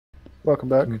Welcome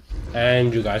back.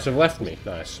 And you guys have left me.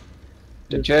 Nice.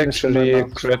 Did you actually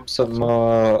grab some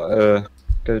more,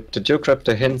 did you grab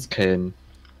the hints, Kane?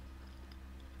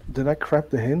 Did I crap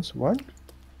the hints? What?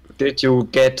 Did you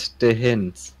get the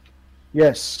hints?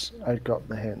 Yes, I got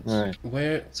the hints. Right.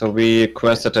 Where? So we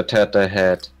quested a tad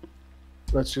ahead.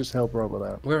 Let's just help Robert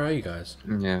out. Where are you guys?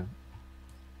 Yeah.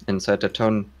 Inside the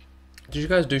town. Did you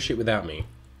guys do shit without me?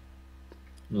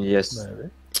 Yes. Maybe.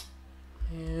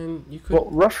 And you could. Well,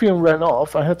 Ruffian ran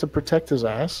off. I had to protect his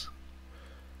ass.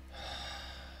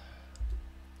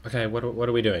 Okay, what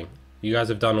are we doing? You guys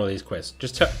have done all these quests.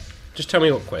 Just tell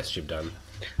me what quests you've done.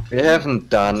 We haven't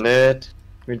done it.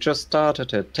 We just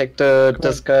started it. Take the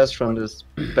disguise from this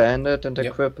bandit and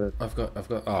equip it. I've got.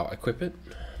 Oh, equip it.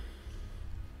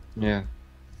 Yeah.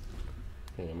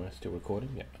 Am I still recording?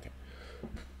 Yeah.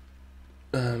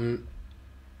 Okay.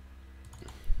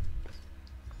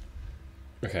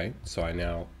 Okay, so I'm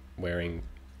now wearing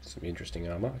some interesting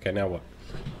armor. Okay, now what?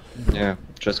 Yeah.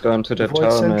 Just go into the Avoid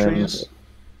town sentries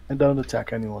and don't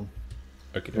attack anyone.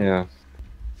 Okay. Yeah.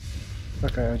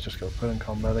 Okay, I just got put in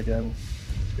combat again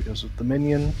because of the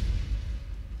minion.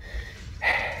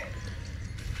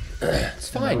 It's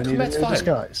fine. We need Combat's a new fine.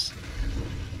 disguise.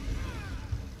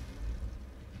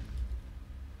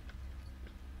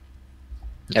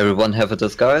 Everyone have a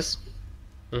disguise?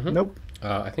 Mm-hmm. Nope.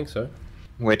 I think so.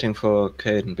 Waiting for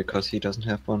Caden because he doesn't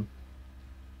have one.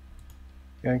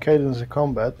 Yeah, and Caden's in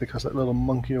combat because that little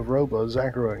monkey of Robo is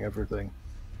aggroing everything.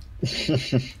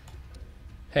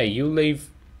 Hey, you leave.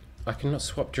 I cannot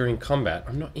swap during combat.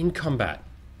 I'm not in combat.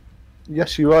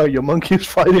 Yes, you are. Your monkey is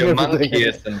fighting Your everything. monkey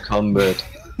is in combat.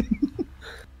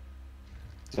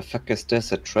 The fuck is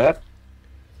this? A trap?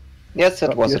 Yes,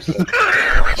 it was yes. a trap.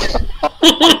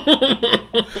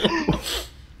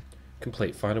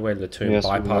 Complete. Find a way to the tomb. Yes,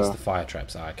 Bypass we the fire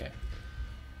traps. Ah, okay.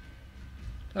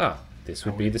 Ah, this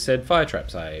would be the said fire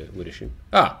traps, I would assume.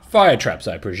 Ah, fire traps,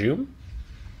 I presume.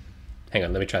 Hang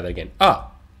on, let me try that again. Ah,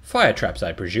 fire traps,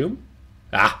 I presume.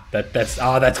 Ah, that's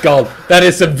gold. That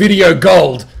is some video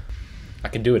gold. I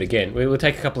can do it again. We'll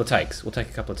take a couple of takes. All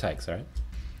right?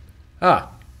 Ah,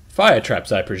 fire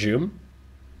traps, I presume.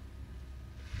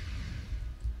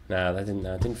 Nah, that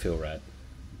didn't feel right.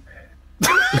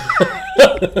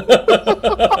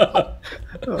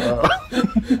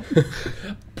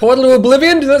 Portal to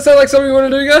Oblivion? Does that sound like something you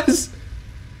want to do, guys?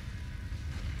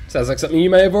 Sounds like something you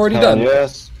may have already done.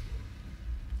 Yes.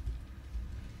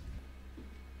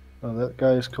 Oh, that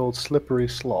guy is called Slippery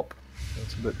Slop.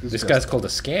 That's a bit This disgusting. guy's called a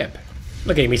scamp.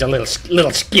 Look at him, he's a little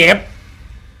scamp.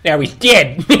 Now he's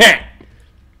dead.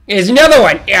 Here's another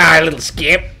one. Ah, little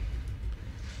scamp.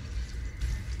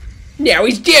 Now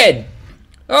he's dead.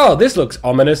 Oh, this looks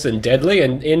ominous and deadly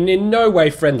and in no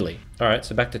way friendly. Alright,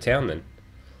 so back to town then.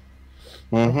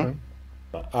 Mm-hmm.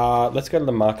 Let's go to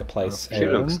the marketplace. She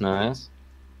looks nice.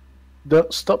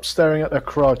 Don't stop staring at her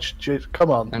crotch. Jeez,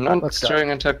 come on. I'm not let's go. staring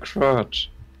at her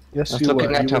crotch. Yes, I was you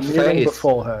looking were. at You her were kneeling face.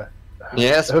 before her.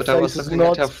 Yes, Her but I was face is looking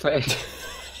not- at her face.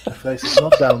 Her face is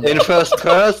not down there. In first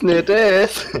person it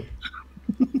is.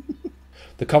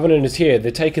 The Covenant is here. They're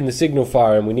taking the signal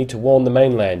fire and we need to warn the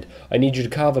mainland. I need you to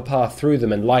carve a path through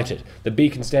them and light it. The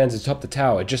beacon stands atop the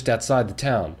tower just outside the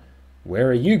town. Where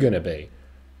are you going to be?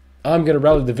 I'm going to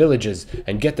rally the villagers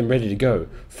and get them ready to go.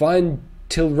 Find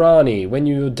Tilrani. When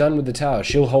you're done with the tower,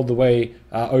 she'll hold the way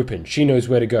open. She knows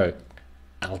where to go.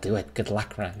 I'll do it. Good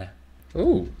luck, Rana.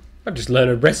 Ooh, I've just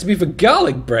learned a recipe for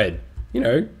garlic bread. You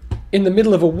know, in the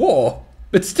middle of a war.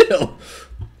 But still,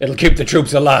 it'll keep the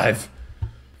troops alive.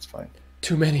 It's fine.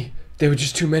 Too many. There were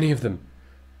just too many of them.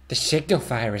 The signal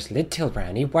fire is lit,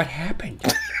 Tilrani. What happened?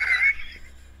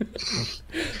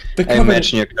 The I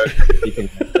imagine you're speaking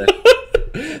like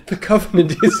that. The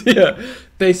Covenant is here.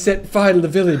 They set fire to the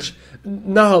village.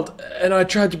 Gnarled, and I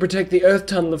tried to protect the Earth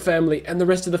Tunneler family and the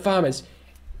rest of the farmers.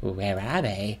 Where are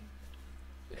they?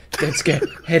 Dead scared,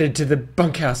 headed to the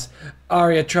bunkhouse.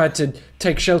 Arya tried to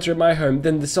take shelter at my home,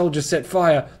 then the soldiers set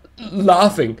fire,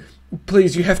 laughing.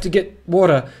 Please, you have to get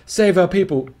water. Save our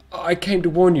people. I came to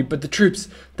warn you, but the troops,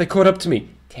 they caught up to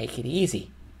me. Take it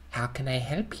easy. How can I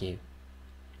help you?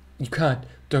 You can't.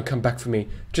 Don't come back for me.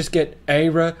 Just get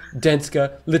Aira,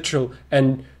 Denska, Literal,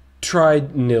 and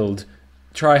Trynild.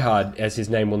 Tryhard, as his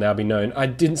name will now be known. I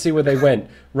didn't see where they went.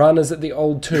 Rana's at the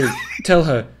old tomb. Tell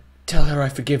her I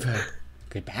forgive her.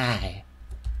 Goodbye.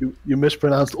 You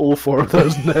mispronounced all 4 of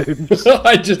those names.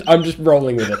 I'm just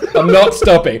rolling with it. I'm not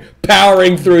stopping.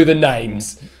 Powering through the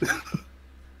names.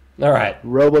 All right.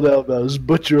 Robert Elbows,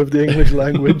 butcher of the English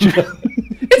language.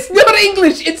 It's not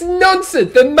English. It's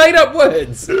nonsense. They're made up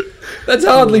words. That's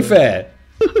hardly fair.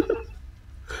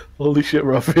 Holy shit,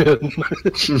 ruffian.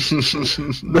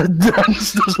 The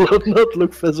dance does not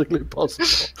look physically possible.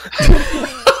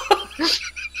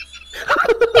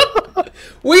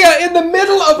 We are in the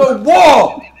middle of a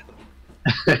war!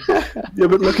 Yeah,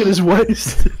 but look at his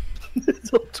waist.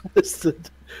 It's all twisted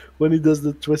when he does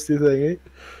the twisty thingy.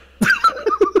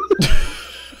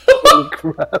 Holy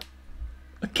crap.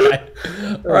 Okay.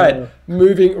 Alright,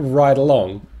 moving right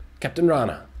along. Captain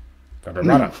Rana. Captain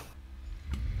Rana.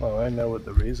 Oh, I know what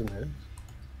the reason is.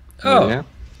 Oh, Yeah.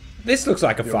 this looks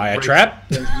like a fire trap.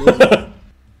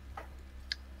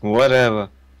 Whatever.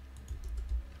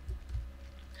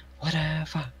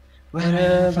 Whatever.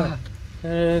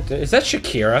 Is that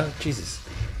Shakira? Jesus.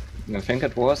 I think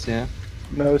it was, yeah.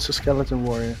 No, it's a skeleton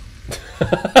warrior.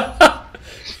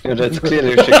 Yeah, that's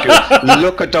clearly Shakira.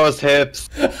 Look at those hips.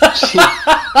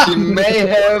 She may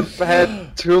have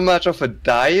had too much of a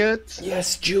diet.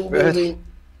 Yes, jewel building.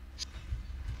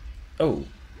 Oh.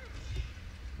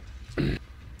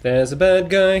 There's a bad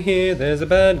guy here, there's a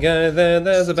bad guy there,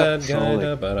 there's a bad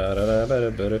guy.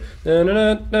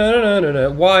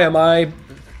 Why am I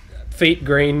feet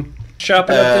green?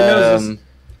 Sharpen up their noses.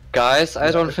 Guys,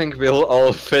 I don't think we'll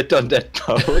all fit on that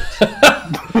boat.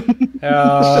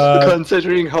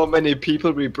 Considering how many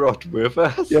people we brought with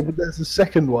us. Yeah, but there's a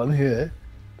second one here.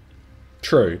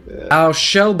 True. Our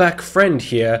shellback friend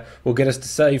here will get us to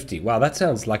safety. Wow, that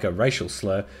sounds like a racial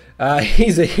slur.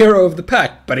 He's a hero of the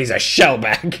pack, but he's a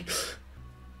shellback.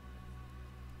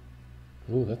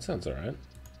 Ooh, that sounds alright.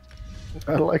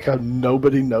 I like how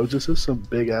nobody notices some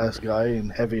big ass guy in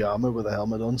heavy armor with a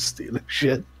helmet on stealing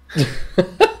shit.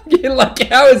 Yeah, like,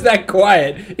 how is that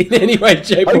quiet in any way,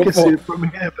 shape, I or can see form? it from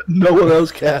here, but no one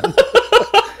else can.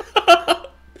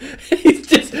 He's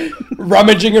just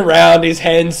rummaging around, his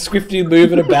hands swiftly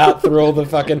moving about through all the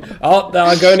fucking... Oh, the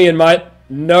Argonian, mate.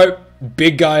 Nope.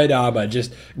 Big guy in armor,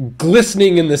 just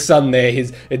glistening in the sun there.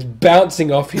 It's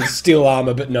bouncing off his steel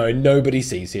armor, but no, nobody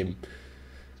sees him.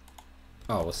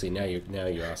 Oh, well, see, now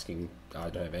you're asking... I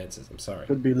don't have answers, I'm sorry.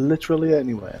 Could be literally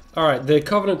anywhere. Alright, the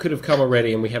Covenant could have come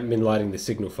already and we haven't been lighting the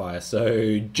signal fire, so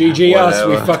GG us,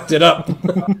 we fucked it up.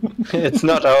 It's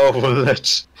not our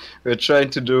village. We're trying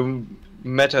to do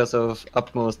matters of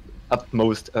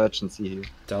utmost urgency here.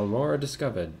 Dalmora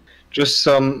discovered. Just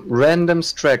some random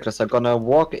stragglers are gonna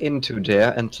walk into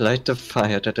there and light the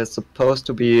fire that is supposed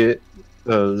to be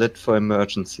lit for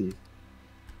emergency.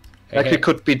 Like Hey, it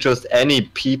could be just any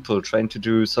people trying to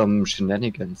do some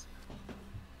shenanigans.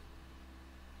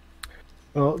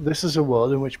 Well, this is a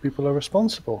world in which people are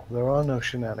responsible. There are no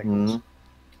shenanigans.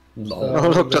 lol. Oh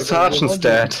look, the sergeant's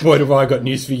dead. Boy, have I got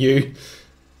news for you.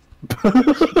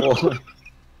 Oh,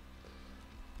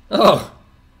 Oh,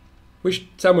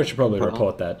 someone should probably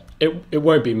report that. It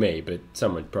won't be me, but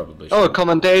someone probably should. oh, a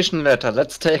commendation letter.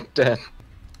 Let's take that.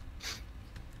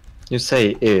 You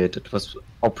say it. It was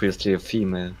obviously a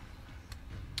female.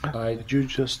 Did you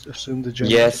just assume the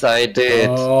gender? Yes, I did.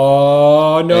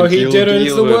 Oh no, And he you'll didn't.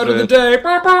 It's deal the with word of the it. day.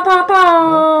 Bah, bah, bah,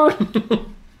 bah.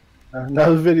 Now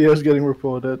the video is getting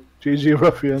reported. GG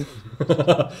Ruffian.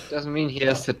 Doesn't mean he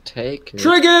has to take it.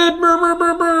 Triggered.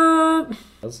 All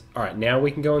right, now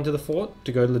we can go into the fort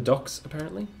to go to the docks.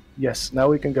 Apparently. Yes, now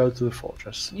we can go to the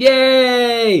fortress.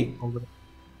 Yay! Do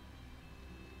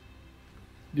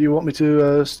you want me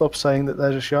to stop saying that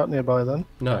there's a shark nearby then?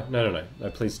 No.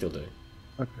 Please still do.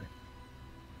 Okay.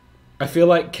 I feel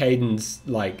like Caden's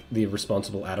like the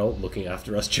responsible adult looking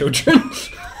after us children.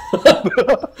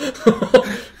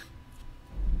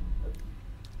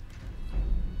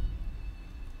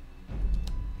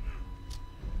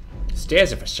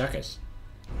 Stairs are for suckers.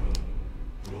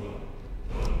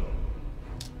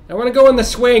 I want to go on the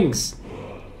swings.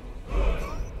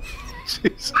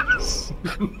 Jesus.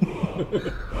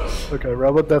 Okay,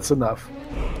 Robert, that's enough.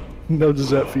 No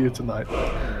dessert for you tonight.